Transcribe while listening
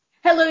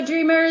Hello,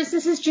 dreamers.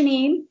 This is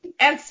Janine.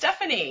 And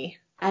Stephanie.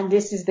 And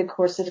this is the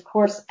Course of the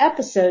Course,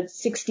 episode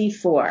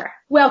 64.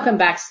 Welcome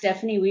back,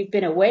 Stephanie. We've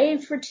been away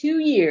for 2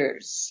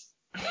 years.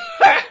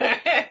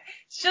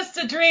 It's just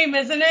a dream,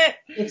 isn't it?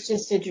 It's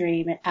just a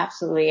dream. It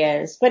absolutely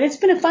is. But it's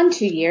been a fun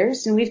 2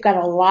 years, and we've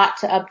got a lot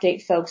to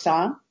update folks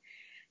on.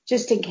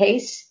 Just in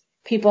case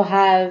people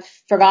have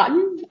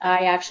forgotten,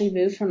 I actually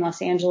moved from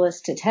Los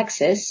Angeles to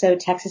Texas. So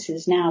Texas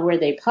is now where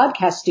the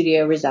podcast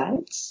studio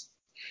resides.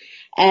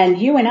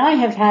 And you and I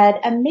have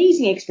had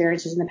amazing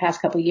experiences in the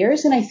past couple of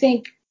years. And I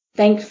think,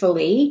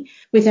 thankfully,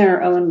 within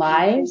our own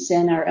lives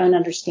and our own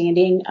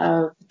understanding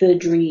of the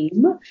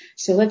dream.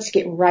 So let's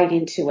get right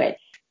into it.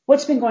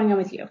 What's been going on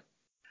with you?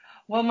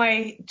 Well,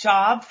 my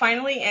job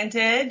finally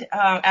ended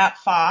at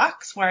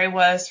Fox, where I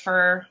was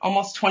for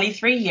almost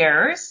 23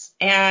 years.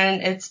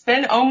 And it's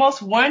been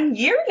almost 1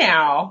 year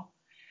now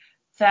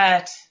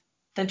that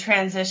the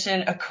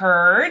transition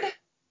occurred.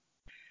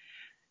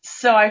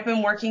 So I've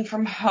been working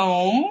from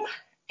home,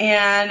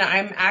 and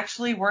I'm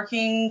actually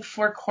working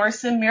for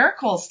Course in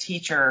Miracles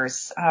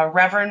teachers,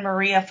 Reverend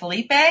Maria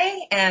Felipe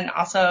and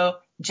also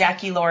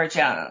Jackie Laura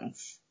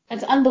Jones.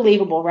 That's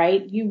unbelievable,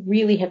 right? You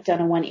really have done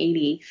a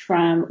 180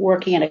 from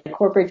working at a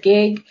corporate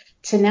gig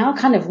to now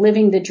kind of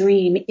living the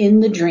dream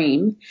in the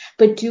dream,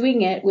 but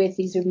doing it with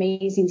these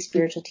amazing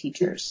spiritual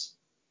teachers.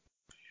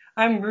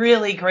 I'm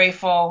really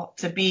grateful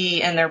to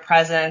be in their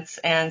presence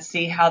and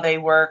see how they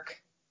work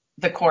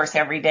the course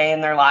every day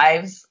in their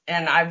lives.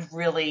 And I've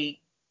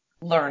really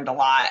learned a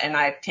lot, and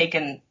I've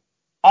taken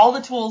all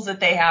the tools that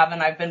they have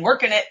and I've been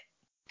working it.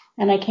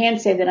 And I can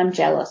say that I'm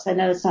jealous. I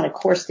know it's not a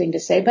course thing to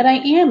say, but I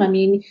am. I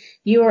mean,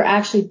 you are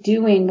actually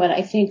doing what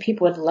I think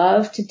people would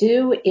love to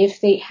do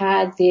if they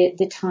had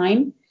the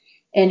time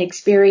and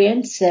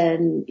experience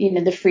and,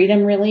 the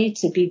freedom really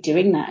to be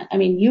doing that. I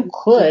mean, you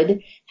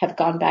could have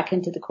gone back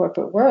into the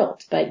corporate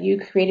world, but you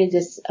created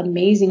this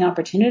amazing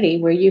opportunity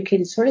where you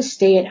can sort of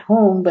stay at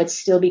home, but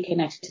still be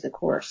connected to the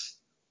course.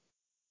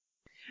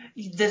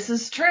 This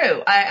is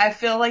true. I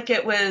feel like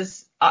it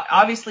was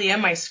obviously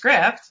in my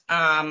script.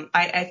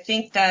 I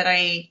think that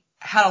I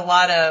had a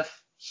lot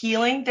of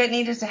healing that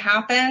needed to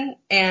happen,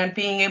 and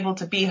being able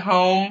to be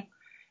home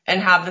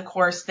and have the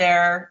course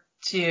there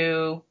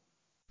to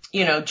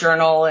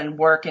journal and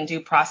work and do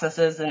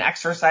processes and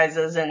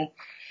exercises and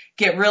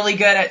get really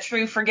good at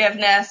true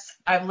forgiveness.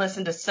 I've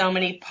listened to so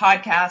many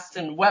podcasts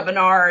and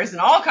webinars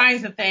and all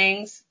kinds of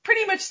things,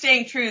 pretty much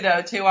staying true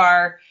though to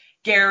our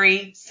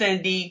Gary,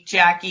 Cindy,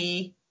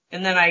 Jackie,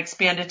 and then I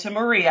expanded to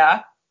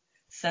Maria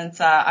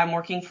since I'm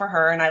working for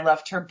her, and I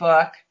loved her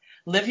book,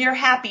 Live Your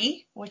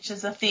Happy, which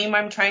is a theme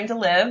I'm trying to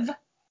live.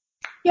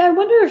 Yeah, I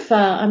wonder if,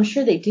 I'm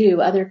sure they do,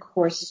 other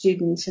course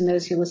students and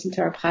those who listen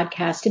to our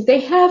podcast, if they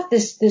have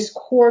this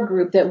core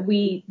group that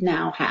we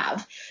now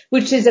have,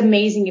 which is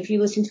amazing. If you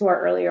listen to our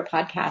earlier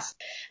podcast,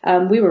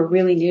 we were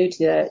really new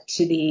to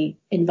the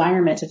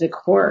environment of the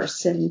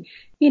course. And,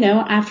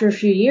 after a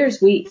few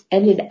years, we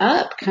ended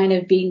up kind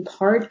of being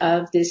part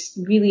of this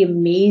really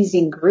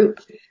amazing group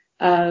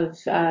of,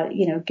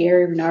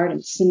 Gary, Renard,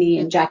 and Cindy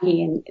and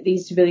Jackie and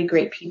these really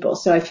great people.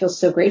 So I feel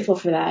so grateful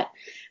for that.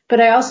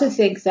 But I also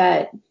think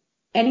that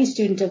any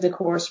student of the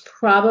course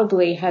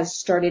probably has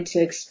started to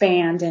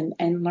expand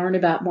and learn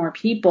about more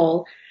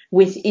people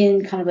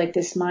within kind of like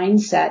this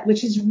mindset,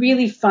 which is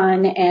really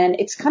fun. And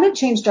it's kind of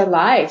changed our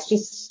lives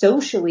just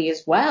socially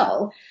as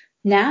well.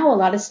 Now, a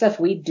lot of stuff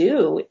we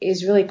do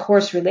is really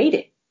course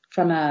related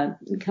from a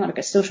kind of like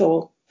a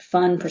social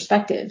fun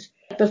perspective.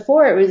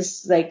 Before it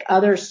was like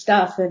other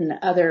stuff in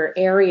other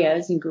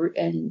areas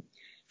and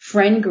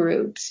friend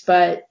groups,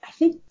 but I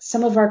think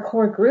some of our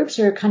core groups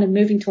are kind of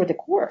moving toward the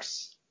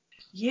course.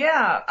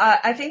 Yeah,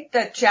 I think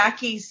that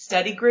Jackie's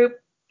study group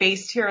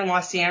based here in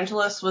Los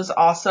Angeles was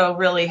also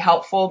really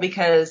helpful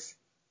because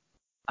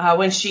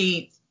when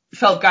she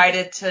felt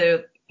guided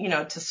to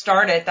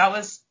start it, that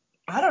was,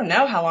 I don't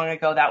know how long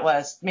ago that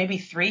was, maybe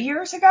 3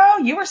 years ago.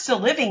 You were still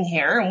living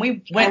here and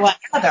we went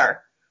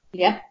together.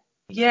 Yeah.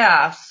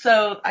 Yeah.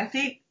 So I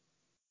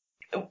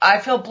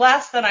feel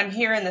blessed that I'm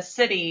here in the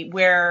city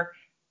where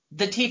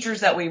the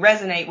teachers that we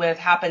resonate with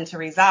happen to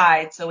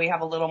reside. So we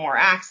have a little more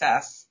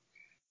access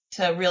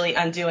to really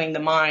undoing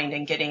the mind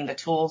and getting the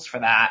tools for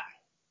that.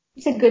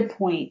 It's a good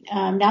point.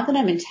 Now that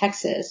I'm in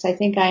Texas, I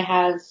think I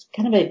have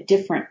kind of a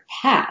different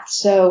path.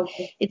 So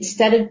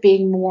instead of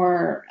being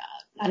more,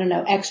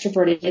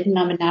 extroverted, and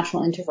I'm a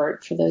natural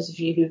introvert for those of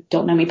you who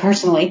don't know me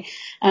personally,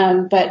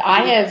 but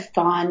I have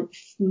gone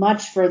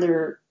much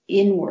further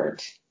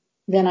inward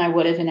than I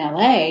would have in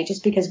LA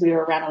just because we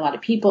were around a lot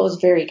of people. It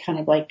was very kind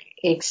of like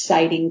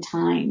exciting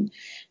time.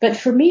 But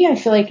for me, I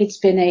feel like it's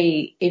been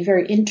a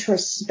very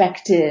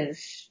introspective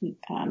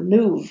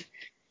move,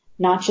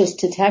 not just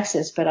to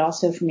Texas, but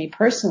also for me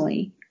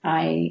personally.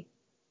 I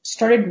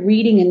started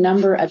reading a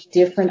number of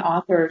different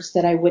authors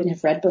that I wouldn't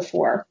have read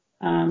before.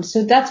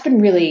 So that's been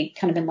really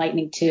kind of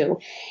enlightening too.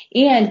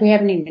 And we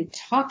haven't even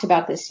talked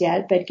about this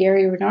yet, but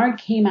Gary Renard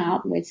came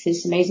out with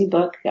this amazing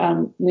book,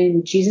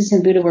 When Jesus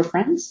and Buddha Were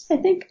Friends, I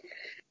think.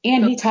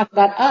 And he talked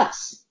about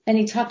us, and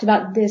he talked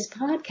about this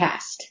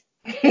podcast.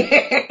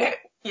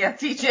 Yes,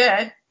 he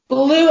did.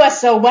 Blew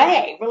us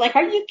away. We're like,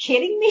 are you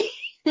kidding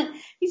me?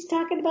 He's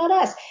talking about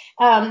us.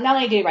 Not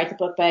only did he write the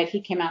book, but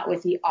he came out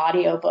with the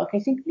audio book, I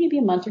think maybe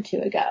a month or two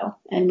ago.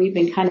 And we've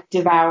been kind of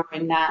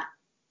devouring that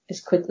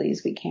as quickly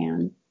as we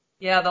can.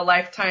 Yeah, the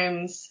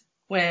lifetimes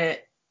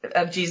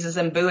of Jesus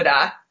and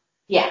Buddha.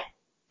 Yeah.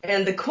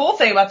 And the cool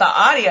thing about the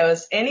audio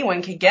is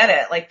anyone could get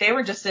it. Like they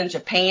were just in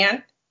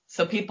Japan,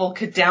 so people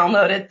could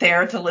download it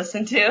there to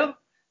listen to.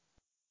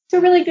 It's a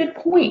really good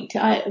point.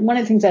 One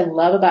of the things I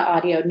love about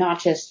audio,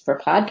 not just for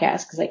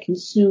podcasts, because I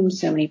consume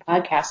so many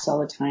podcasts all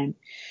the time,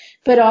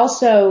 but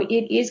also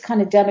it is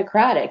kind of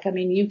democratic. I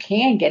mean, you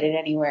can get it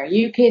anywhere.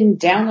 You can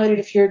download it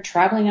if you're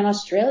traveling in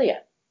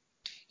Australia.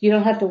 You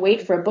don't have to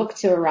wait for a book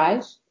to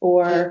arrive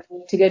or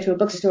to go to a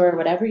bookstore or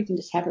whatever. You can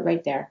just have it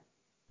right there.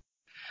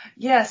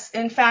 Yes.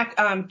 In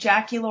fact,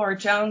 Jackie Laura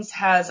Jones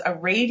has a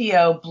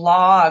radio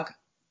blog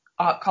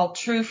called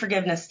True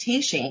Forgiveness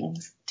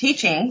Teachings,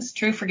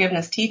 True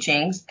Forgiveness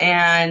Teachings.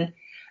 And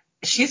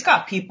she's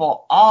got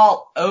people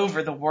all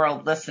over the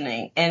world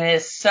listening. And it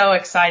is so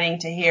exciting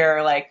to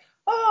hear like,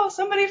 oh,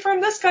 somebody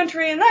from this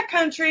country and that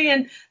country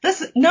and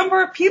this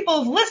number of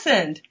people have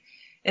listened.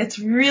 It's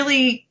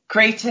really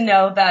great to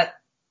know that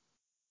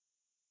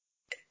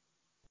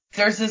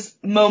there's this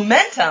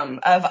momentum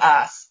of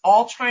us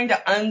all trying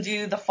to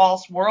undo the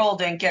false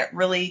world and get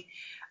really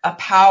a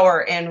power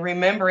in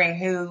remembering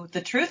who the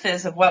truth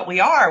is of what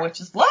we are, which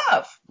is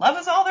love. Love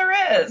is all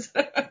there is.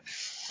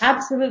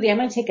 Absolutely. I'm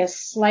going to take a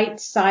slight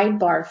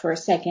sidebar for a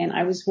second.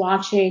 I was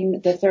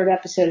watching the 3rd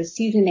episode of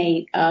season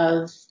 8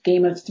 of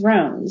Game of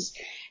Thrones,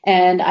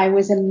 and I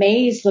was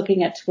amazed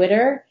looking at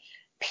Twitter.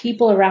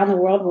 People around the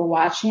world were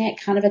watching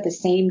it kind of at the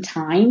same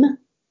time,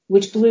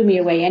 which blew me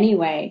away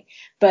anyway.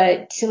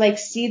 But to like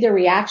see the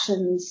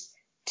reactions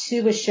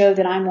to a show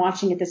that I'm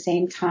watching at the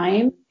same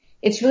time,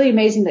 it's really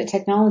amazing that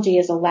technology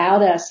has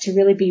allowed us to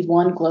really be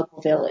one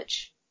global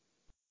village.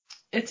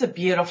 It's a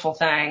beautiful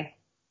thing.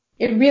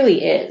 It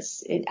really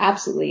is. It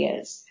absolutely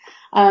is.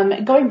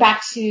 Going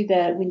back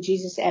to when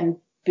Jesus and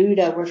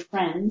Buddha were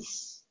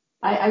friends,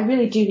 I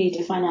really do need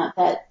to find out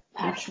that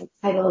actual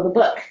title of the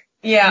book.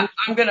 Yeah,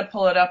 I'm going to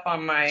pull it up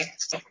on my...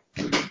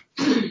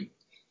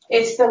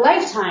 It's the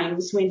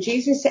lifetimes when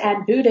Jesus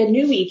and Buddha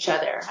knew each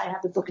other. I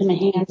have the book in my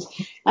hands.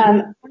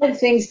 One of the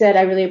things that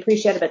I really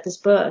appreciate about this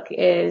book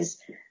is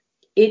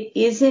it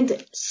isn't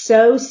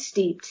so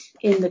steeped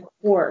in the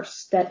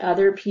Course that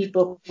other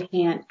people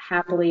can't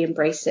happily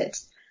embrace it.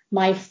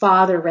 My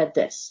father read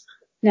this.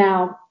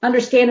 Now,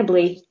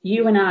 understandably,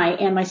 you and I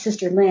and my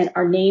sister Lynn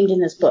are named in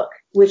this book,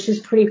 which is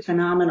pretty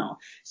phenomenal.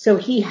 So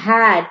he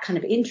had kind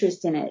of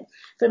interest in it.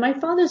 But my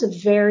father's a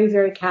very,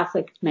 very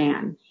Catholic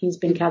man. He's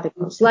been Catholic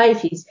all his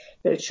life. He's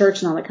been to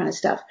church and all that kind of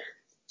stuff.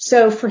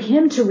 So for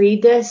him to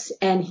read this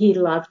and he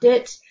loved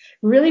it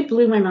really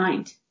blew my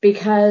mind,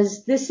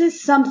 because this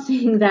is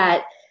something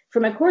that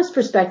from a Course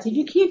perspective,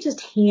 you can't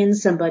just hand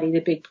somebody the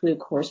Big Blue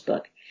Course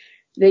book.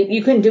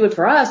 You couldn't do it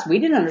for us. We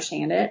didn't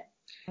understand it.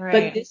 Right.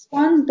 But this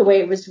one, the way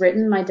it was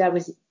written, my dad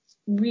was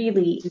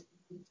really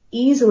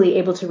easily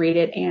able to read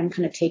it and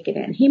kind of take it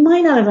in. He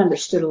might not have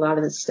understood a lot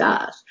of the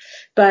stuff,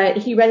 but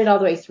he read it all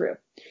the way through.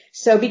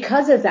 So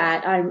because of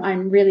that,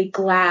 I'm really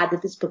glad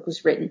that this book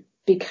was written,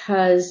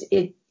 because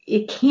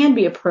it can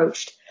be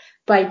approached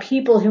by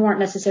people who aren't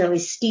necessarily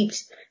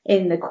steeped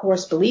in the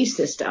Course belief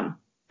system,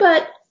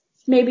 but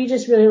maybe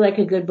just really like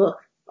a good book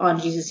on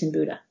Jesus and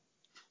Buddha.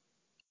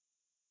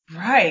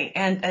 Right.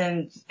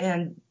 And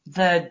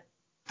the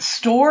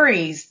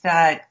stories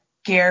that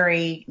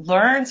Gary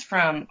learns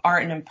from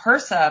Arten and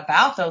Persa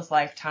about those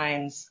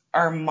lifetimes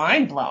are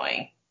mind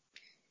blowing.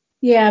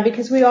 Yeah,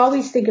 because we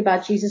always think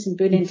about Jesus and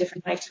Buddha in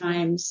different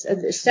lifetimes,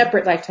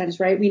 separate lifetimes,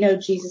 right? We know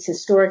Jesus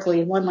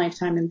historically in one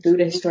lifetime and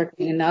Buddha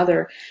historically in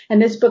another.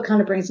 And this book kind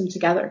of brings them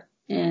together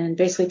and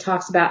basically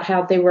talks about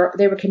how they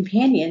were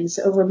companions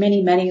over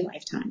many, many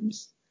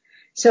lifetimes.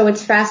 So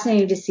it's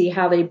fascinating to see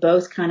how they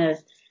both kind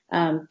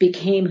of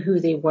became who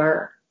they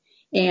were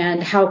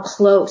and how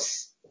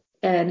close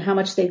and how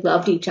much they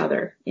loved each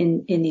other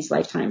in these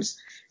lifetimes.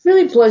 It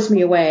really blows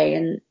me away.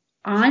 And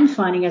I'm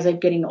finding as I'm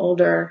getting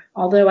older,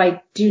 although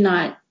I do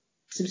not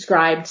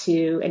subscribe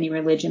to any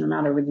religion, I'm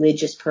not a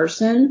religious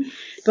person,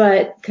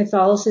 but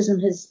Catholicism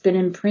has been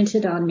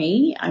imprinted on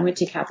me. I went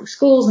to Catholic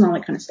schools and all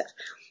that kind of stuff.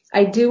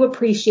 I do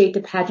appreciate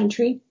the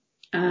pageantry.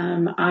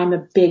 I'm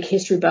a big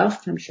history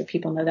buff. I'm sure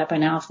people know that by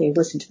now if they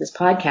listen to this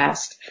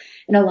podcast.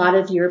 And a lot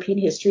of European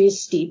history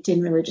is steeped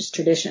in religious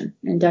tradition,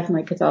 and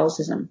definitely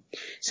Catholicism.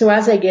 So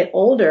as I get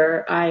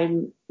older,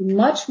 I'm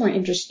much more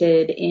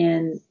interested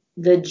in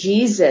the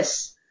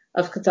Jesus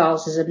of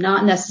Catholicism,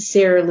 not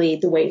necessarily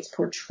the way it's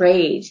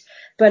portrayed,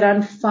 but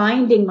I'm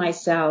finding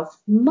myself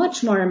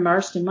much more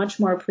immersed and much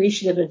more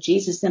appreciative of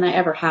Jesus than I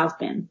ever have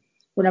been.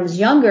 When I was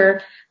younger,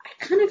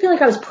 I kind of feel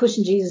like I was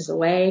pushing Jesus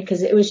away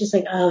because it was just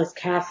like, oh, it's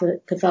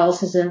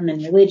Catholicism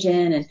and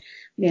religion and,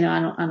 you know,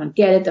 I don't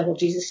get it, the whole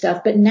Jesus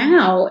stuff. But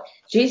now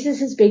Jesus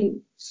has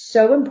been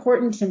so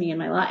important to me in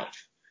my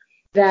life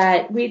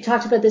that we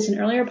talked about this in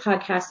earlier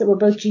podcasts that we're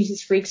both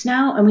Jesus freaks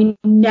now, and we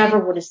never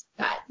would have said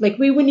that. Like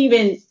we wouldn't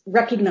even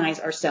recognize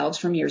ourselves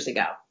from years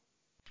ago.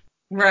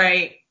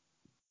 Right.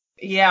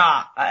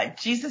 Yeah.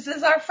 Jesus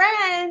is our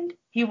friend.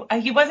 He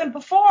wasn't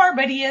before,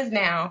 but he is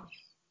now.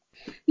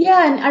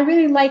 Yeah, and I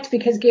really liked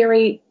because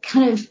Gary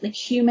kind of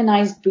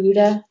humanized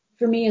Buddha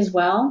for me as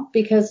well,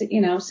 because,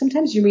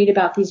 sometimes you read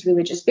about these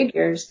religious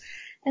figures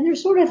and they're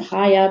sort of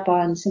high up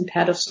on some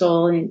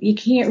pedestal and you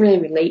can't really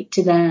relate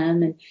to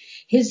them. And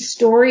his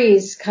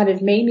stories kind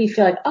of made me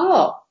feel like,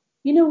 oh,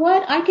 you know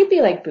what? I could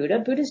be like Buddha.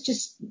 Buddha's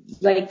just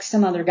like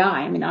some other guy.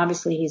 I mean,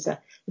 obviously he's a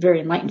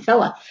very enlightened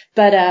fella,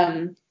 but,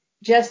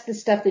 just the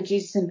stuff that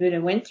Jesus and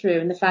Buddha went through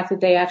and the fact that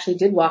they actually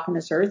did walk on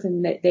this earth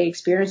and that they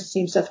experienced the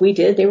same stuff we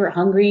did. They were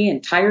hungry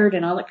and tired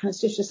and all that kind of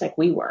stuff, just like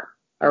we were,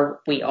 or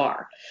we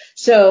are.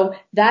 So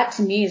that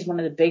to me is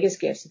one of the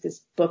biggest gifts that this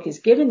book has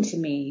given to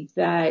me,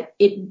 that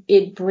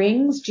it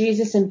brings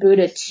Jesus and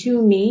Buddha to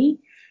me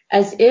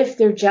as if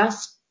they're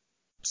just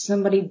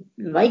somebody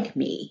like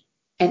me.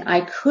 And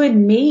I could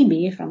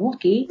maybe, if I'm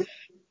lucky,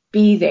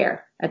 be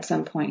there at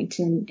some point.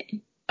 And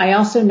I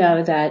also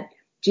know that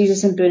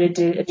Jesus and Buddha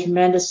did a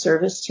tremendous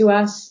service to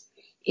us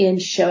in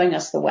showing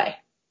us the way.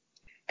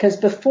 Because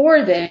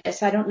before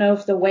this, I don't know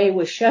if the way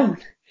was shown,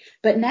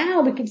 but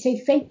now we can say,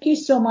 thank you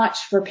so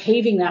much for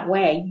paving that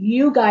way.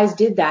 You guys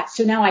did that.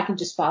 So now I can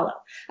just follow.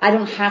 I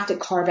don't have to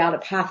carve out a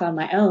path on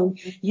my own.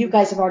 You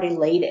guys have already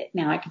laid it.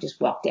 Now I can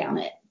just walk down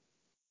it.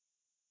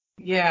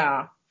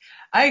 Yeah.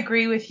 I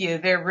agree with you.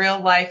 Their real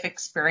life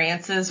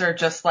experiences are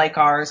just like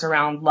ours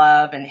around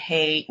love and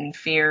hate and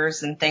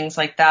fears and things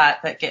like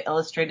that get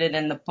illustrated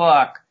in the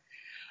book.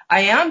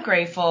 I am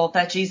grateful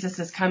that Jesus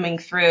is coming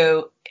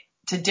through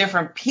to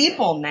different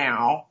people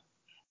now,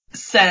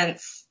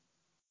 since,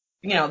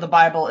 the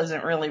Bible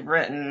isn't really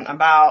written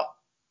about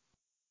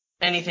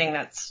anything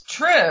that's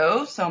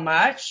true so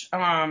much.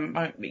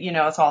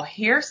 It's all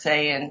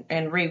hearsay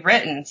and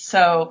rewritten.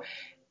 So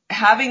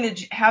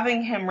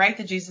having him write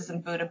the Jesus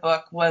and Buddha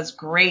book was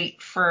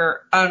great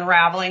for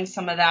unraveling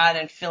some of that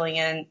and filling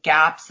in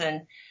gaps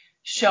and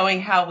showing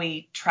how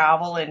we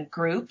travel in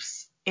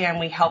groups and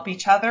we help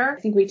each other.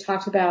 I think we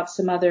talked about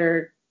some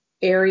other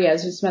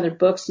areas and some other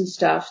books and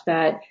stuff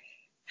that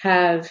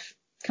have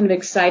kind of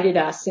excited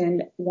us.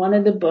 And one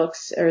of the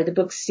books, or the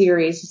book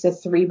series, is a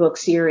 3-book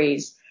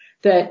series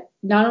that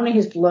not only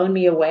has blown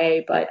me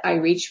away, but I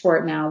reach for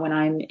it now when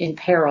I'm in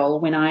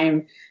peril, when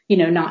I'm,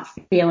 not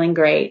feeling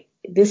great.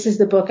 This is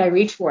the book I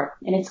reach for,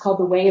 and it's called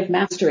The Way of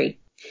Mastery.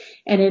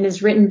 And it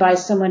is written by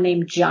someone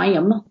named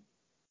Jayam.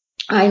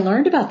 I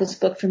learned about this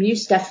book from you,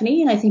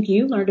 Stephanie, and I think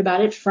you learned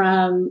about it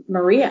from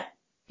Maria.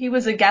 He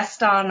was a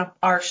guest on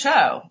our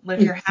show,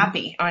 Live Your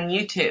Happy, on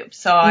YouTube.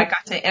 So I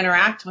got to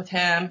interact with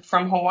him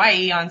from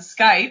Hawaii on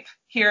Skype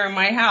here in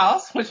my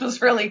house, which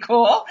was really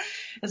cool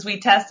as we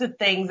tested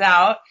things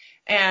out.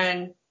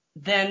 And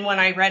then when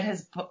I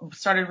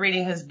started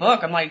reading his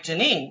book, I'm like,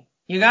 Janine,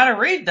 you got to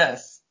read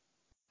this.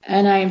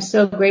 And I am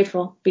so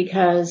grateful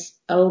because,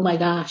 oh my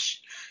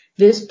gosh,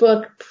 this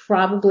book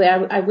probably,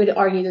 I would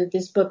argue that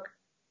this book,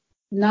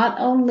 not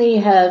only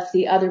have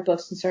the other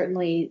books and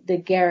certainly the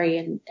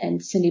Gary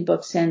and Cindy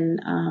books and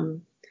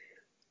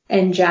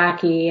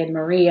Jackie and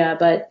Maria,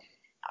 but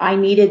I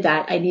needed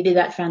that. I needed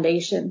that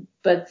foundation.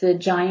 But the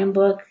Giant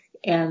book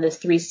and the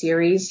 3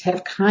 series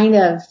have kind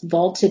of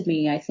vaulted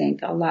me, I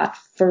think, a lot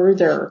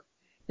further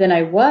than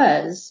I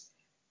was.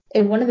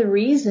 And one of the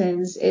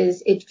reasons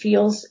is it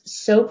feels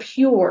so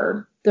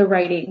pure, the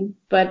writing,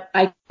 but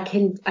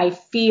I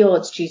feel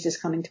it's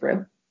Jesus coming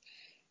through.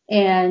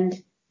 And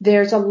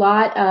there's a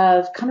lot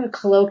of kind of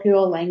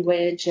colloquial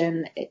language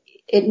and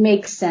it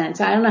makes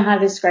sense. I don't know how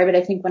to describe it.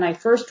 I think when I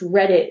first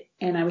read it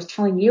and I was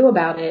telling you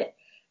about it,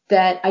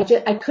 that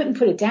I couldn't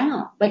put it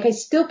down. Like I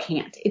still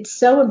can't. It's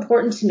so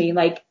important to me.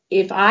 Like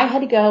if I had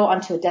to go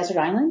onto a desert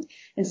island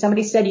and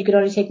somebody said you could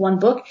only take one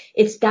book,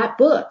 it's that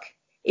book.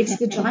 It's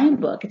the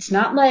Giant book. It's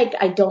not like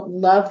I don't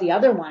love the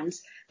other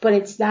ones, but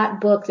it's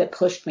that book that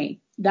pushed me.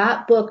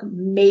 That book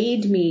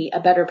made me a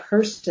better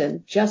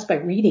person just by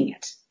reading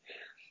it.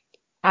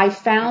 I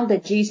found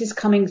that Jesus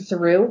coming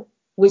through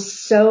was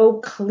so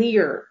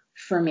clear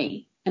for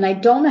me. And I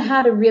don't know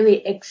how to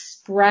really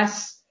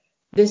express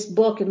this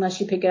book unless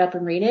you pick it up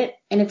and read it.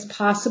 And it's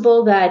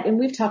possible that, and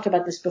we've talked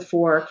about this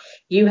before,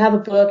 you have a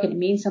book and it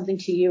means something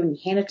to you and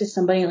you hand it to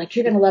somebody and like,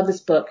 you're going to love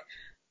this book.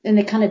 And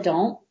they kind of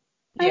don't.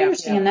 I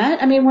understand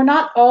that. I mean, we're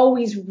not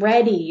always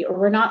ready or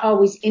we're not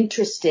always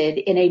interested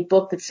in a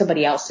book that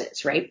somebody else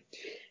is, right?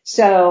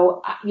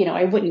 So,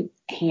 I wouldn't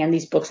hand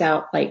these books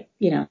out like,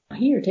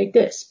 here, take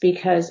this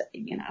because,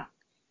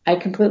 I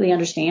completely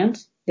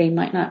understand. They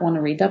might not want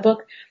to read that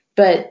book,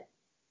 but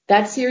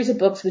that series of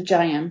books with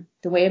Jayam,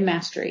 The Way of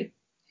Mastery,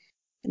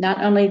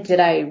 not only did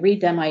I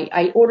read them,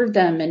 I ordered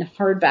them in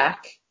hardback,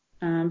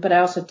 but I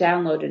also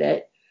downloaded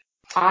it.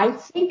 I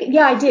think,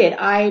 I did.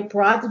 I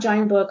brought the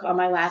Giant book on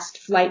my last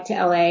flight to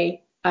LA.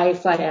 I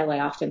fly to LA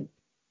often.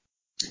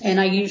 And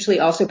I usually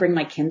also bring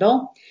my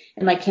Kindle,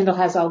 and my Kindle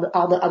has all the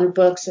other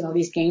books and all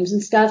these games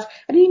and stuff.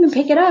 I didn't even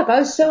pick it up. I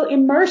was so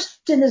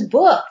immersed in this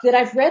book that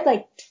I've read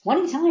like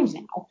 20 times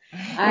now.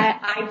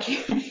 I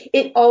can't,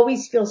 it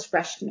always feels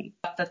fresh to me.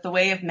 That The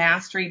Way of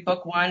Mastery,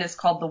 book 1 is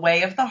called The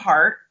Way of the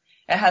Heart.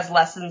 It has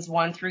lessons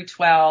 1 through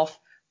 12.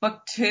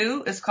 Book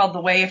 2 is called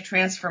The Way of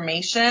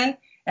Transformation.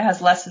 It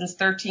has lessons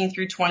 13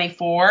 through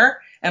 24.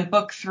 And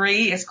book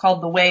 3 is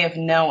called The Way of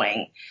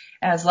Knowing.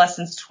 It has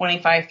lessons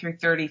 25 through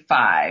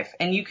 35.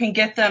 And you can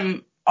get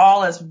them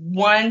all as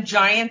one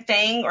giant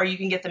thing, or you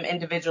can get them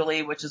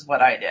individually, which is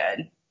what I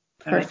did.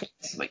 Perfect.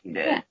 That's what you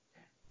did. Yeah.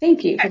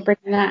 Thank you for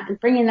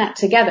bringing that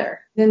together.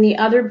 Then the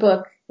other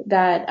book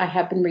that I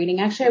have been reading,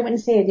 actually, I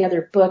wouldn't say the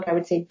other book, I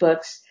would say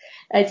books.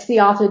 It's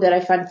the author that I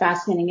find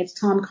fascinating. It's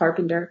Tom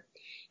Carpenter.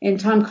 And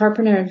Tom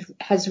Carpenter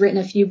has written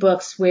a few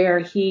books where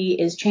he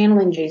is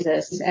channeling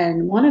Jesus.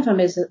 And one of them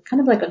is kind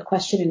of like a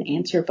question and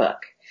answer book.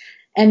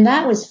 And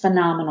that was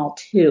phenomenal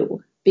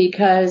too,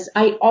 because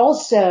I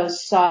also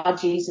saw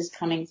Jesus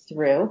coming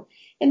through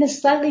in a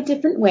slightly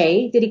different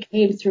way that he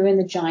came through in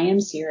the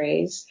Giam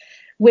series,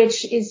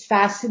 which is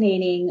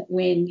fascinating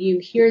when you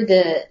hear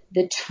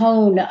the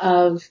tone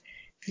of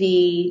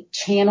the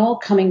channel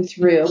coming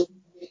through.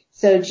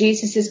 So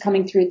Jesus is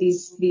coming through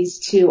these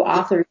two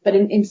authors, but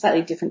in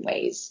slightly different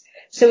ways.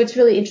 So it's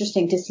really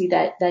interesting to see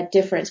that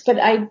difference. But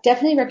I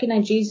definitely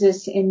recognize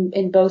Jesus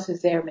in both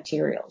of their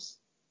materials.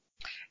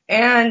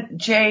 And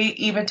Jay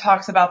even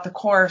talks about the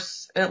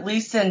course, at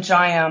least in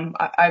Giam.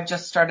 I've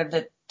just started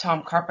the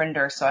Tom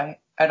Carpenter, so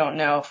I don't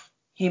know if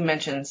he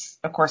mentions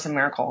A Course in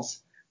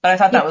Miracles. But I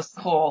thought that was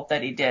cool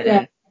that he did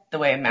in The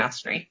Way of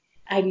Mastery.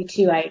 I do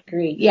too. I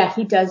agree. Yeah,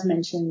 he does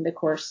mention the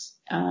course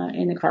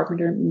in the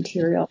Carpenter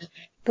material. I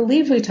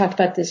believe we talked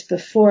about this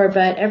before,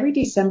 but every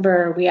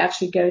December we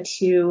actually go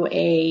to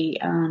a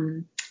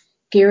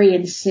Gary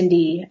and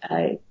Cindy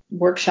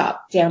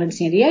workshop down in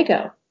San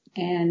Diego.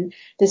 And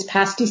this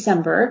past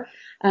December,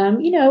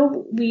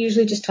 we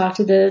usually just talk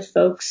to the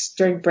folks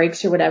during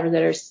breaks or whatever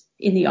that are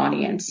in the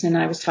audience. And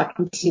I was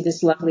talking to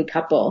this lovely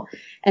couple,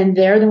 and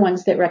they're the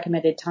ones that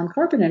recommended Tom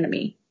Carpenter to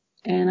me.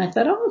 And I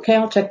thought, oh, okay,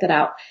 I'll check that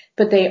out.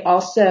 But they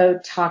also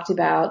talked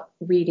about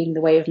reading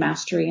The Way of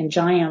Mastery and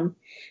Giam.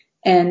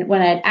 And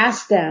when I had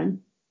asked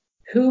them,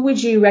 who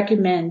would you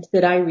recommend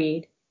that I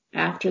read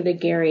after the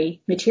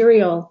Gary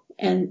material?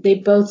 And they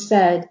both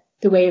said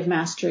The Way of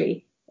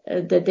Mastery,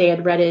 that they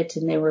had read it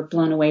and they were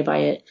blown away by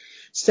it.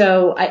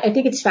 So I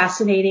think it's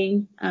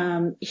fascinating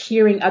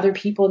hearing other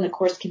people in the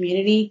course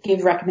community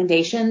give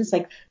recommendations,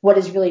 like what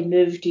has really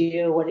moved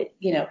you,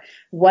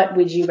 what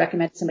would you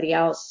recommend to somebody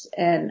else?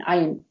 And I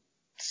am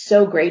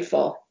so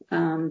grateful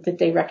that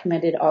they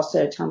recommended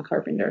also Tom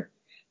Carpenter,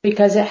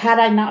 because had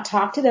I not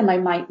talked to them, I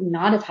might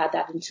not have had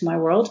that into my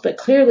world. But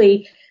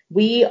clearly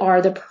we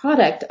are the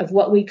product of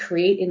what we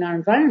create in our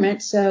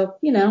environment. So,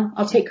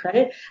 I'll take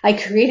credit. I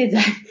created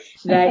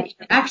that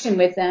interaction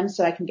with them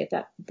so I can get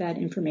that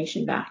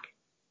information back.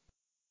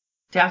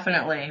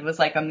 Definitely. It was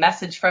like a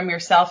message from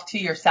yourself to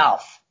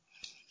yourself.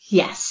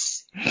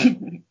 Yes.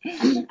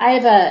 I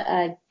have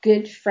a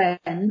good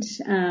friend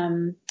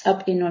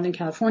up in Northern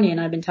California, and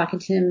I've been talking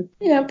to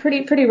him,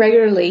 pretty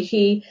regularly.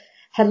 He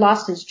had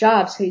lost his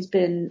job, so he's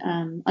been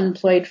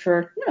unemployed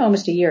for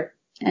almost a year.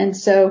 And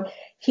so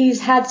he's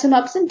had some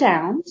ups and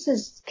downs,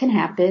 as can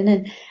happen.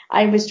 And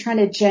I was trying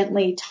to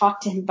gently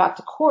talk to him about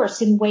the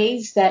course in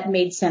ways that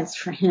made sense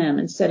for him,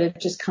 instead of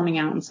just coming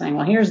out and saying,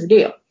 well, here's the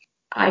deal.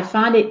 I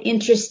found it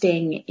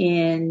interesting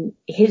in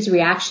his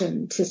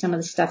reaction to some of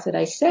the stuff that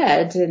I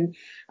said. And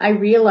I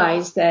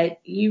realized that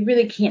you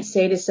really can't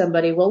say to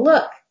somebody, well,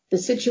 look, the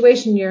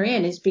situation you're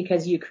in is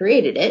because you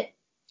created it,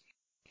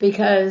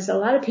 because a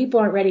lot of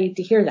people aren't ready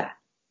to hear that.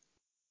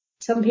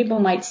 Some people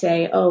might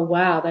say, oh,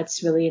 wow,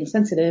 that's really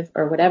insensitive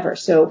or whatever.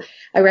 So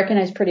I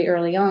recognized pretty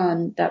early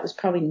on that was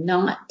probably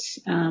not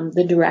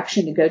the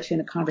direction to go to in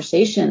a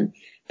conversation.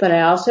 But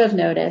I also have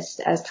noticed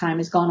as time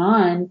has gone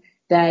on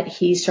that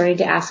he's starting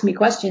to ask me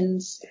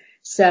questions.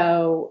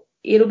 So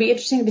it'll be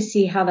interesting to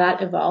see how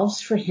that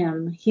evolves for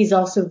him. He's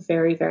also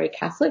very, very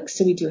Catholic,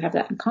 so we do have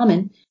that in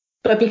common.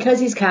 But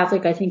because he's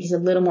Catholic, I think he's a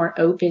little more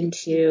open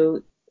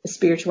to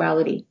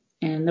spirituality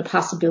and the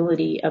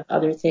possibility of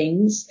other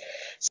things.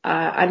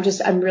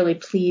 I'm really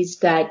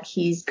pleased that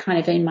he's kind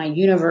of in my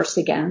universe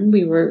again.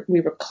 We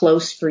were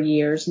close for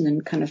years and then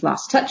kind of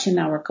lost touch, and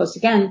now we're close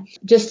again,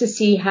 just to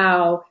see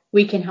how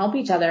we can help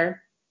each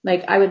other.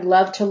 Like, I would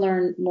love to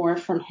learn more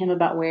from him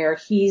about where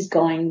he's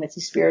going with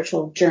his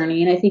spiritual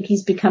journey. And I think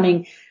he's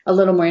becoming a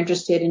little more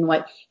interested in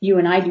what you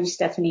and I do,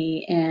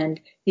 Stephanie, and,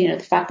 the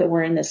fact that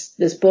we're in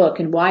this book,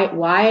 and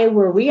why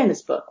were we in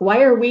this book?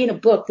 Why are we in a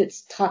book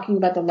that's talking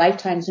about the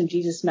lifetimes when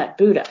Jesus met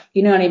Buddha?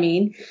 You know what I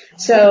mean?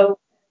 So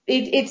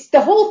it's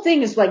the whole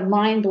thing is like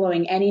mind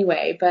blowing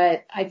anyway,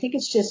 but I think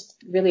it's just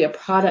really a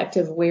product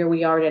of where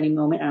we are at any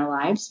moment in our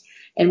lives.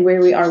 And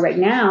where we are right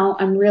now,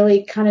 I'm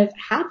really kind of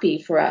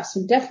happy for us.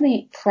 I'm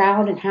definitely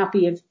proud and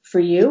happy for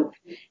you.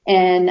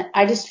 And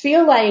I just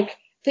feel like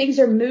things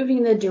are moving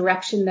in the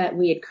direction that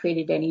we had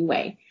created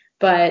anyway.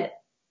 But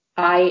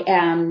I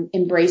am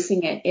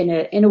embracing it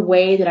in a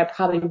way that I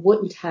probably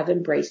wouldn't have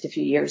embraced a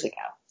few years ago.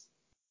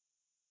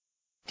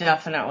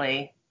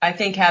 Definitely. I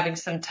think having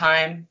some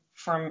time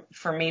for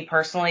me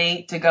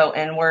personally to go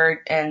inward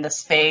in the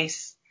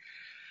space,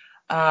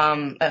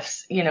 of,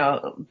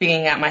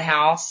 being at my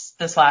house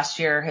this last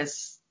year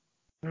has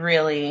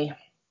really,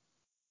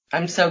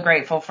 I'm so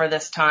grateful for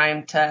this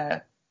time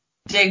to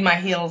dig my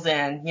heels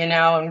in,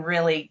 and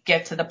really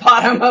get to the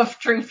bottom of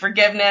true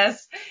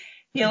forgiveness,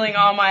 healing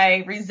all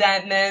my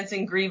resentments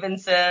and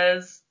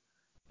grievances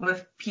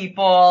with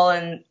people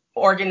and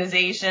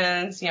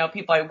organizations,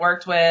 people I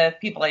worked with,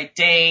 people I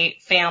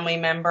date, family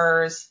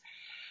members,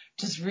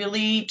 just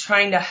really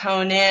trying to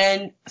hone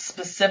in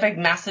specific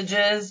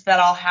messages that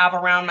I'll have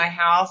around my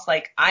house.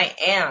 Like, I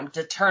am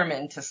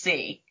determined to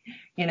see,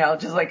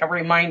 just like a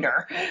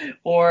reminder,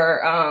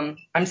 or,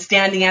 I'm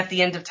standing at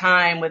the end of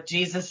time with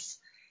Jesus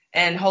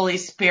and Holy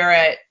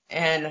Spirit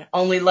and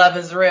only love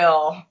is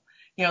real.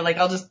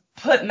 I'll just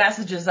put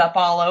messages up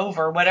all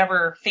over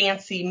whatever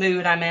fancy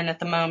mood I'm in at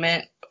the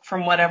moment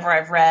from whatever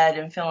I've read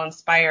and feel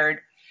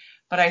inspired.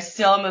 But I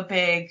still am a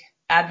big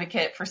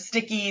advocate for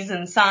stickies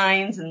and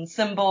signs and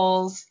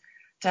symbols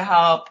to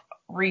help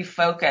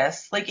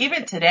refocus. Like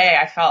even today,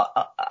 I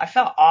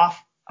felt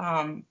off.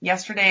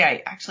 Yesterday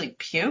I actually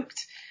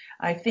puked.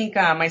 I think,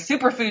 my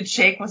superfood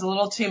shake was a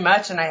little too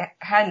much and I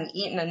hadn't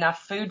eaten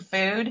enough food.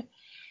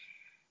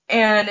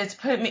 And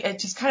it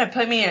just kind of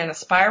put me in a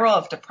spiral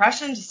of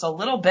depression just a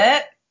little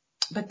bit.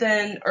 But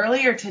then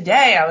earlier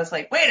today, I was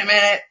like, wait a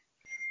minute,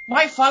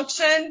 my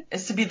function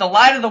is to be the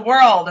light of the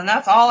world. And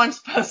that's all I'm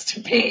supposed to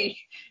be.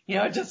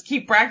 Just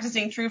keep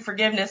practicing true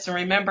forgiveness and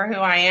remember who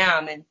I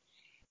am. And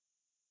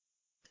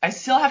I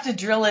still have to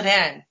drill it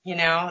in,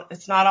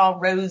 it's not all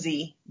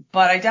rosy,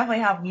 but I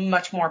definitely have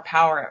much more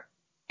power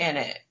in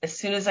it. As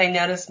soon as I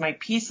notice my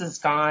peace is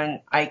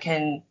gone, I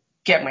can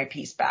get my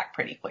peace back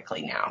pretty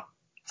quickly now.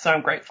 So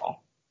I'm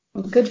grateful.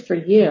 Well, good for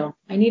you.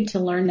 I need to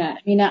learn that.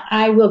 I mean,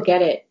 I will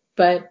get it,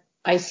 but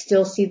I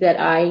still see that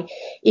I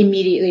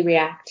immediately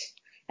react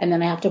and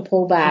then I have to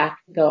pull back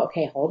and go,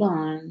 okay, hold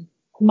on.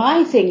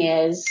 My thing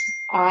is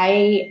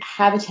I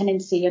have a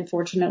tendency,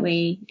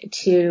 unfortunately,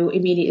 to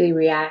immediately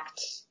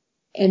react.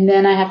 And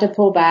then I have to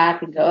pull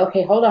back and go,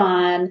 okay, hold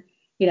on,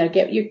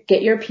 get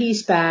your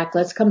peace back.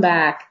 Let's come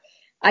back.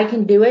 I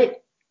can do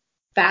it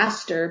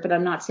faster, but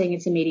I'm not saying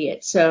it's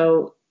immediate.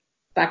 So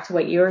back to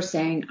what you're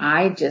saying,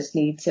 I just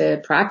need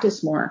to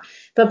practice more.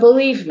 But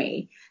believe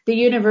me, the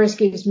universe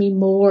gives me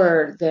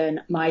more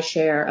than my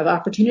share of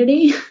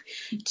opportunity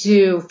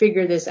to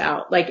figure this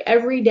out. Like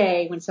every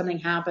day when something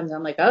happens,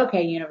 I'm like,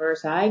 okay,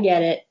 universe, I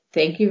get it.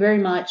 Thank you very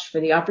much for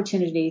the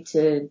opportunity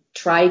to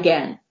try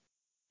again.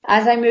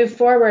 As I move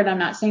forward, I'm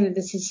not saying that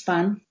this is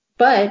fun,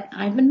 but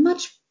I've been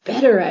much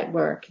better at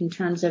work in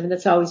terms of,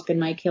 that's always been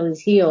my Achilles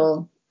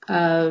heel,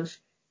 of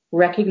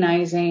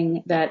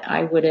recognizing that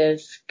I would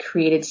have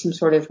created some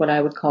sort of what I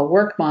would call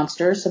work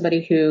monster,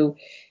 somebody who,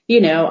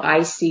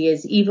 I see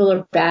as evil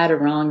or bad or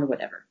wrong or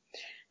whatever.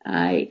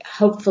 I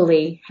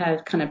hopefully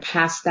have kind of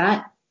passed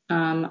that.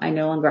 I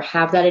no longer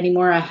have that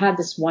anymore. I had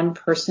this one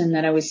person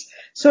that I was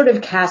sort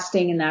of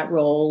casting in that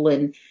role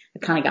and I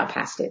kind of got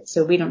past it.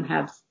 So we don't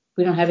have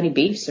any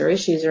beefs or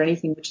issues or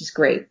anything, which is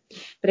great.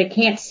 But I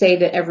can't say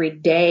that every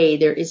day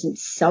there isn't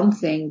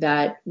something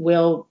that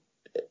will,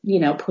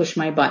 push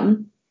my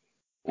button.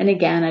 And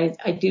again,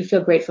 I do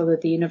feel grateful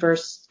that the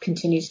universe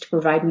continues to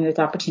provide me with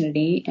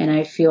opportunity. And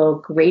I feel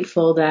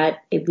grateful that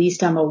at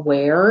least I'm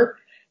aware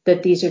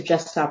that these are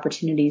just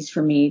opportunities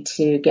for me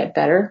to get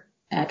better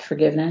at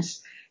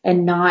forgiveness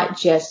and not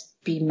just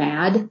be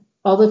mad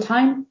all the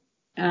time.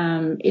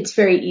 It's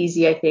very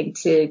easy, I think,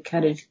 to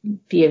kind of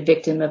be a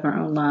victim of our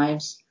own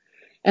lives.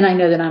 And I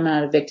know that I'm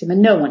not a victim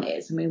and no one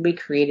is. I mean, we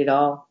create it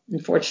all,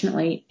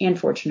 unfortunately and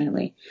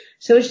fortunately.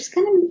 So it's just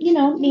kind of,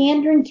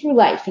 meandering through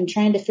life and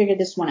trying to figure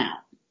this one out.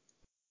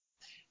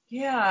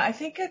 Yeah, I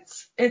think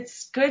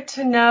it's good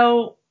to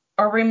know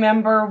or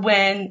remember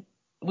when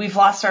we've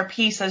lost our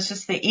peace as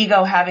just the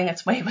ego having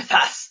its way with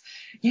us.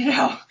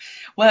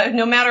 Well,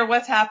 no matter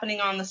what's happening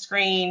on the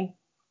screen,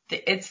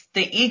 it's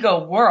the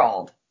ego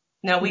world.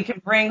 Now we can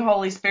bring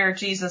Holy Spirit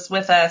Jesus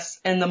with us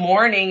in the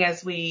morning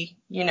as we,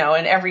 in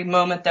every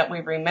moment that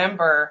we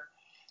remember,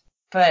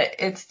 but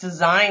it's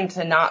designed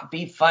to not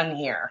be fun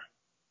here.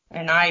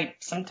 And I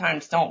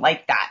sometimes don't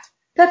like that.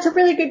 That's a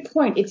really good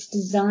point. It's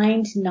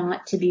designed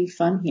not to be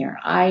fun here.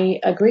 I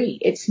agree.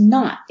 It's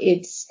not.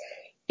 It's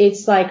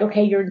like,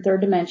 okay, you're in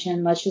third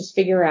dimension. Let's just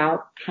figure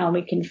out how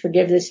we can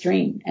forgive this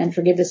dream and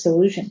forgive this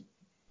illusion.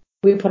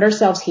 We put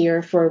ourselves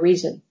here for a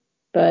reason,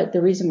 but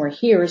the reason we're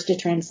here is to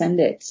transcend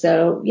it.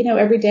 So,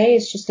 every day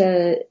is just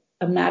a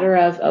matter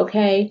of,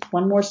 okay,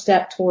 one more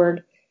step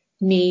toward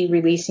me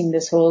releasing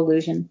this whole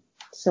illusion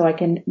so I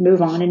can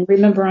move on and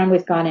remember I'm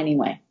with God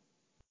anyway.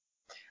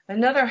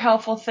 Another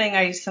helpful thing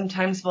I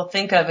sometimes will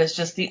think of is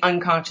just the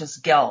unconscious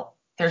guilt.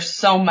 There's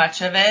so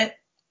much of it,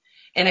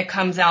 and it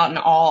comes out in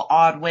all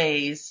odd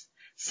ways.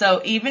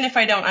 So even if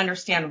I don't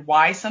understand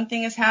why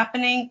something is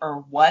happening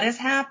or what is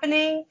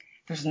happening,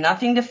 There's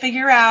nothing to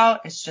figure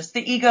out. It's just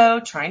the ego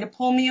trying to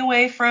pull me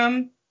away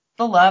from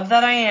the love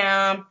that I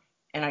am,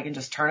 and I can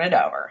just turn it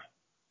over.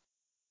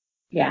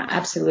 Yeah,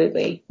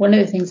 absolutely. One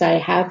of the things I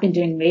have been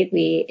doing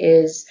lately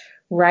is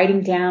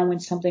writing down when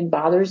something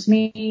bothers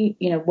me,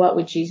 what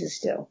would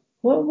Jesus do?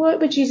 What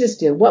would Jesus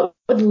do? What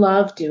would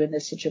love do in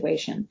this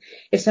situation?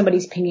 If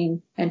somebody's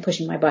pinging and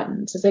pushing my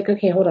buttons, it's like,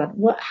 okay, hold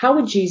on. How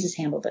would Jesus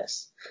handle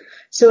this?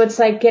 So it's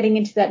like getting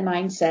into that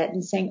mindset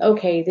and saying,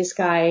 okay, this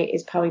guy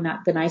is probably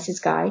not the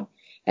nicest guy.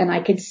 And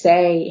I could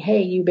say,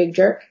 hey, you big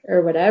jerk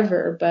or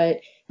whatever, but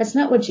that's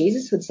not what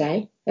Jesus would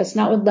say. That's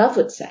not what love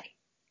would say.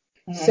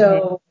 Mm-hmm.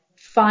 So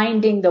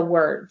finding the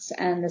words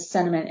and the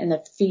sentiment and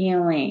the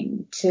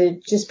feeling to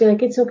just be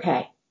like, it's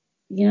okay.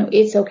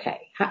 It's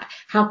okay.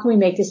 How can we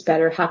make this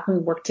better? How can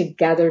we work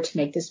together to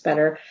make this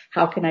better?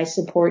 How can I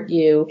support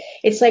you?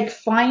 It's like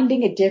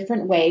finding a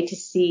different way to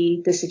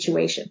see the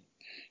situation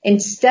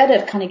instead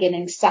of kind of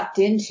getting sucked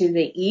into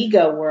the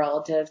ego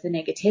world of the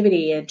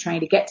negativity and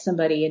trying to get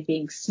somebody and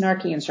being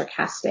snarky and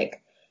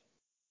sarcastic.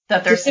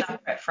 That they're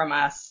separate from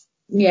us.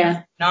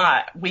 Yeah.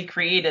 Not. We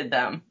created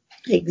them.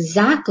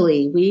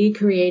 Exactly. We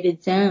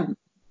created them.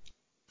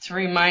 To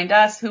remind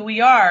us who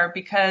we are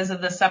because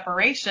of the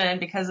separation,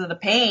 because of the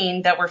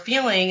pain that we're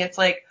feeling. It's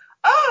like,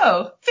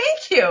 oh,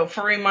 thank you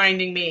for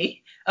reminding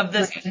me of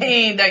this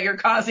pain that you're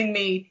causing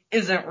me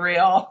isn't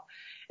real.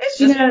 It's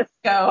just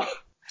go.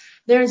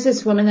 There's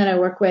this woman that I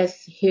work with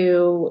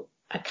who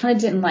I kind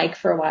of didn't like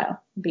for a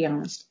while, to be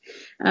honest.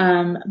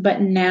 But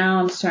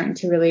now I'm starting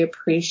to really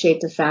appreciate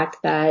the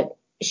fact that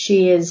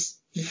she is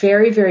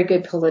very, very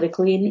good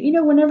politically.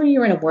 And, whenever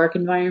you're in a work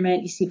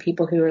environment, you see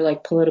people who are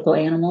like political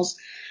animals.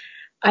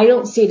 I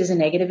don't see it as a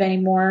negative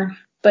anymore,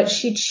 but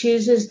she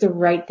chooses the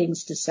right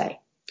things to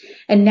say.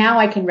 And now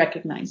I can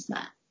recognize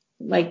that.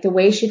 Like the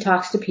way she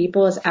talks to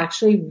people is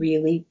actually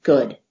really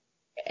good.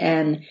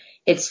 And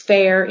it's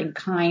fair and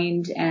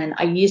kind. And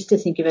I used to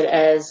think of it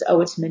as,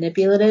 it's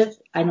manipulative.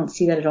 I don't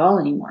see that at all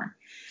anymore.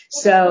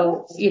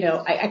 So,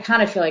 I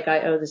kind of feel like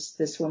I owe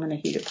this woman a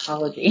huge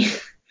apology.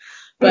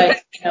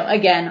 But,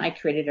 again, I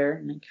created her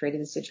and I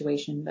created the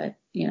situation, but,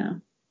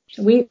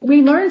 we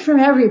learn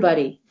from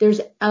everybody. There's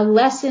a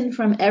lesson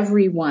from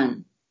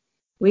everyone.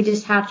 We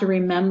just have to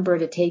remember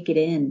to take it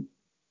in.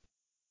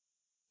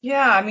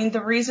 Yeah, I mean,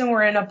 the reason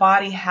we're in a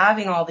body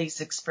having all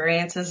these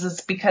experiences is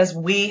because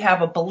we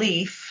have a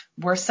belief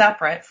we're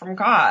separate from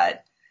God.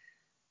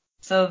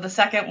 So the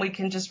second we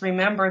can just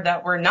remember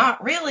that we're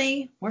not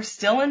really, we're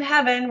still in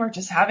heaven. We're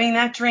just having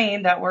that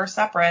dream that we're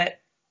separate.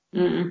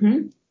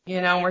 Mm-hmm.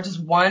 We're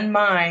just one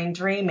mind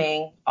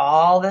dreaming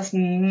all this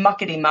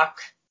muckety muck.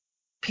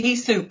 Pea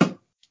soup.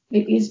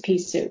 It is pea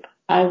soup.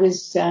 I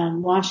was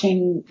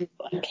watching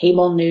a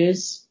cable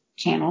news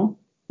channel,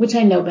 which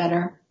I know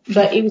better,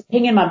 but it was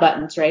pinging my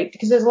buttons, right?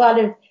 Because there's a lot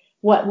of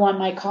what one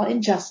might call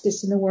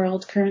injustice in the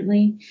world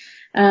currently.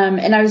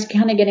 And I was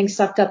kind of getting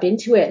sucked up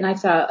into it. And I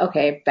thought,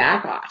 okay,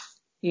 back off.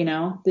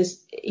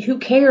 Who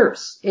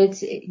cares?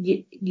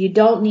 You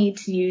don't need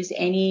to use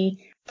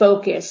any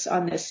focus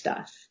on this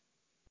stuff.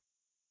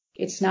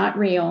 It's not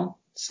real.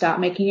 Stop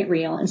making it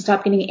real and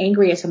stop getting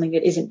angry at something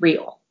that isn't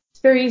real. It's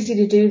very easy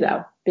to do,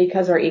 though,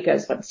 because our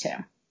egos want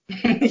to.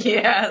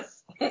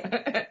 Yes.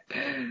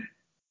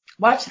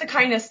 Watch The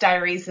Kindness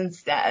Diaries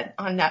instead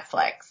on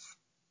Netflix.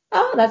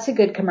 Oh, that's a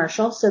good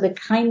commercial. So The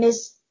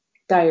Kindness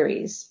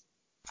Diaries.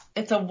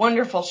 It's a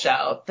wonderful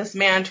show. This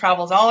man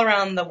travels all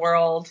around the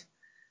world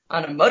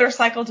on a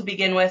motorcycle to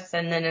begin with,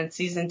 and then in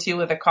season 2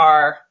 with a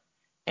car.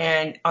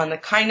 And on the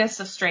kindness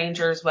of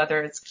strangers,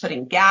 whether it's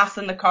putting gas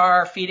in the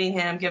car, feeding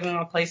him, giving him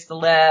a place to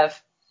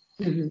live,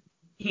 mm-hmm.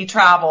 He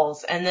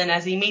travels. And then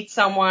as he meets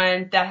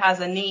someone that has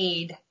a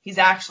need, he's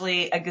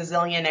actually a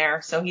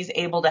gazillionaire. So he's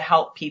able to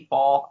help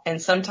people.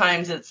 And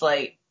sometimes it's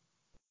like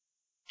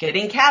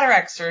getting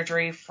cataract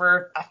surgery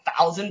for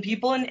 1,000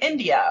 people in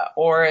India,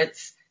 or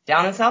it's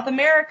down in South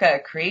America,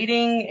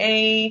 creating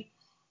a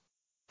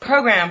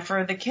program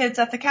for the kids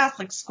at the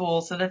Catholic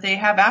school so that they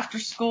have after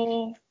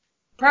school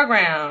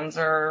programs,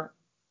 or,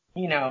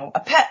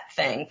 a pet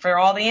thing for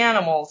all the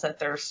animals that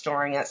they're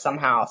storing at some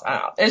house. I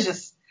don't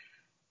know.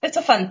 It's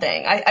a fun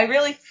thing. I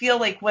really feel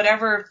like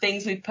whatever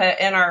things we put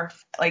in our,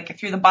 like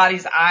through the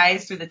body's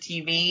eyes, through the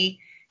TV,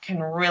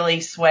 can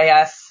really sway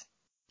us.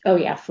 Oh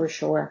yeah, for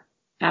sure.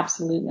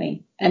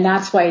 Absolutely. And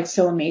that's why it's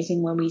so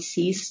amazing when we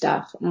see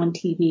stuff on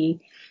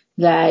TV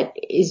that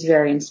is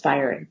very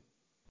inspiring.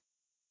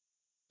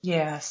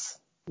 Yes.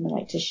 I'd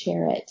like to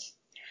share it.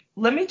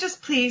 Let me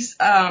just please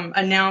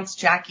announce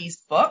Jackie's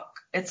book.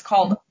 It's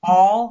called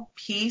All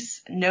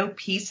Peace, No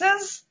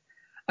Pieces,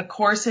 A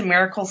Course in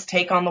Miracles'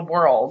 Take on the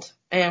World.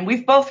 And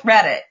we've both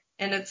read it.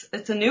 And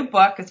it's a new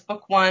book. It's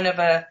book 1 of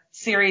a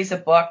series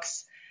of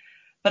books.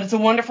 But it's a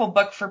wonderful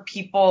book for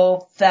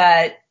people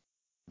that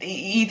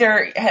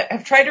either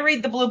have tried to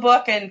read the blue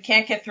book and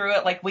can't get through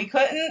it like we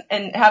couldn't,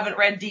 and haven't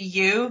read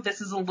DU.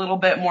 This is a little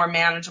bit more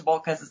manageable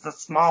because it's a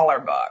smaller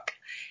book.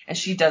 And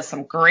she does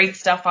some great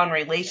stuff on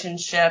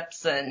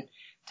relationships and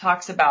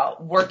talks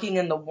about working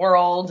in the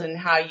world and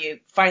how you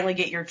finally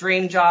get your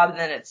dream job and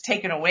then it's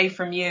taken away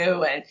from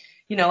you and,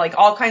 like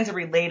all kinds of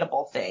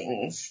relatable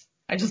things.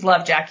 I just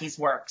love Jackie's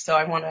work. So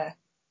I want to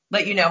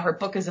let you know her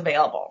book is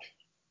available.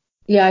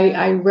 Yeah,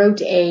 I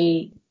wrote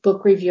a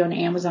book review on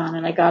Amazon,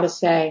 and I got to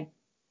say,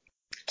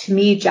 to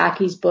me,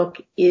 Jackie's book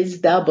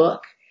is the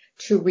book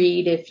to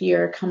read if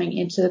you're coming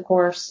into the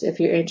course, if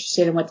you're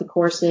interested in what the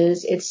course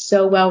is. It's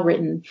so well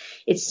written.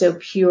 It's so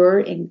pure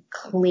and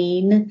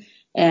clean.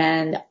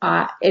 And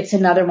it's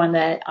another one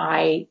that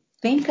I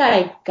think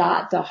I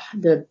got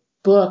the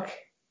book,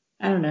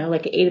 I don't know,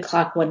 like at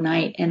 8:00 one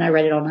night, and I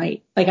read it all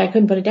night. Like I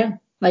couldn't put it down.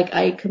 Like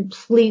I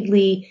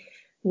completely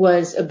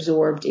was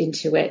absorbed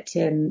into it.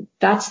 And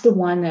that's the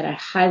one that I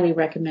highly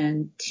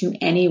recommend to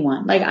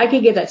anyone. Like I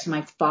could give that to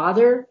my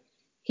father.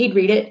 He'd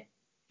read it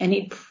and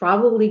he'd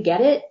probably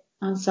get it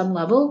on some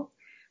level.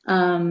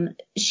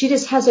 She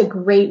just has a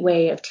great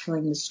way of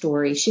telling the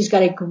story. She's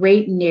got a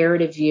great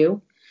narrative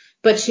view,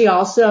 but she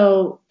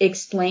also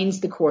explains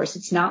the course.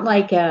 It's not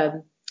like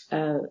a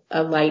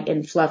light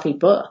and fluffy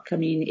book. I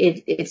mean,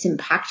 it's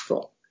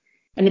impactful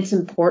and it's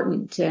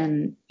important.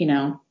 And,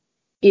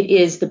 it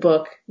is the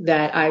book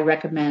that I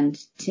recommend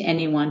to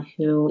anyone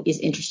who is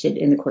interested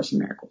in the Course in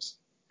Miracles.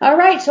 All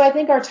right. So I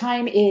think our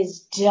time is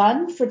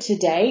done for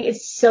today.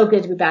 It's so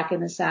good to be back in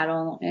the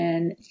saddle.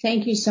 And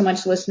thank you so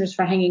much, listeners,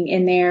 for hanging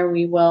in there.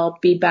 We will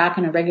be back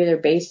on a regular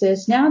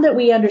basis. Now that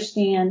we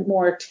understand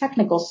more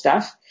technical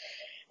stuff,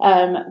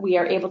 we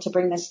are able to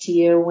bring this to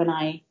you. When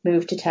I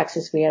moved to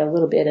Texas, we had a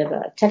little bit of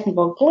a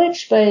technical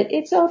glitch, but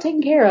it's all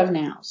taken care of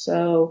now.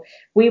 So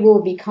we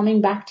will be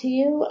coming back to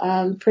you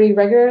pretty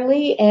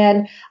regularly.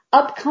 And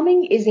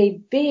upcoming is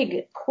a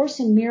big Course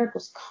in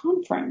Miracles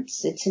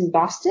conference. It's in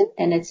Boston,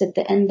 and it's at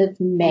the end of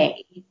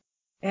May.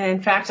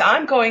 In fact,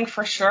 I'm going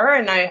for sure,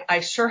 and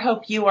I sure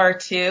hope you are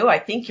too. I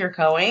think you're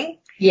going.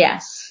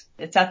 Yes.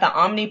 It's at the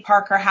Omni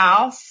Parker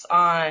House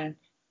on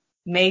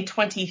May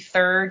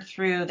 23rd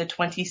through the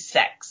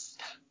 26th.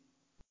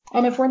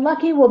 And if we're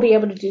lucky, we'll be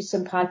able to do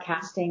some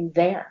podcasting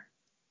there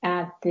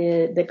at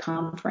the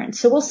conference.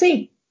 So we'll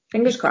see.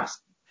 Fingers crossed.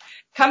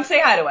 Come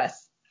say hi to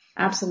us.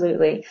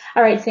 Absolutely.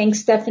 All right. Thanks,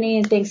 Stephanie,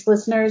 and thanks,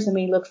 listeners. And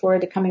we look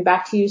forward to coming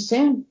back to you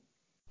soon.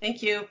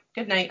 Thank you.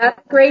 Good night. Have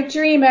a great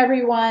dream,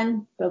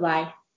 everyone. Bye-bye.